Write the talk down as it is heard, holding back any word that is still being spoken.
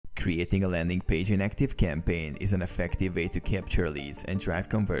Creating a landing page in ActiveCampaign is an effective way to capture leads and drive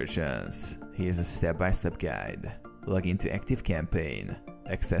conversions. Here's a step-by-step guide. Log into ActiveCampaign.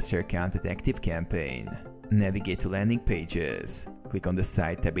 Access your account at ActiveCampaign. Navigate to Landing Pages. Click on the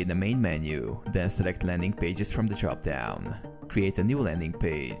Site tab in the main menu, then select Landing Pages from the drop-down. Create a new landing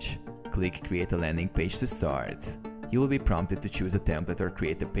page. Click Create a landing page to start. You will be prompted to choose a template or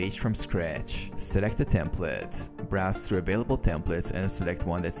create a page from scratch. Select a template. Browse through available templates and select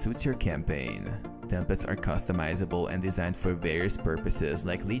one that suits your campaign. Templates are customizable and designed for various purposes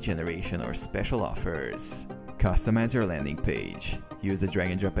like lead generation or special offers. Customize your landing page. Use the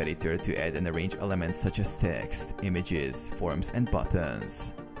drag and drop editor to add and arrange elements such as text, images, forms, and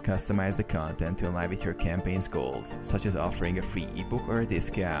buttons. Customize the content to align with your campaign's goals, such as offering a free ebook or a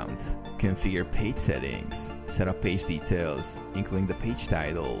discount. Configure page settings. Set up page details, including the page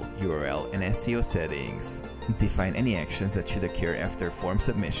title, URL, and SEO settings. Define any actions that should occur after form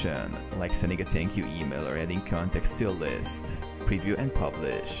submission, like sending a thank you email or adding context to a list. Preview and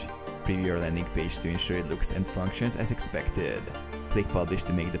publish. Preview your landing page to ensure it looks and functions as expected. Click Publish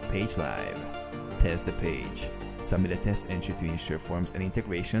to make the page live. Test the page. Submit a test entry to ensure forms and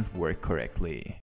integrations work correctly.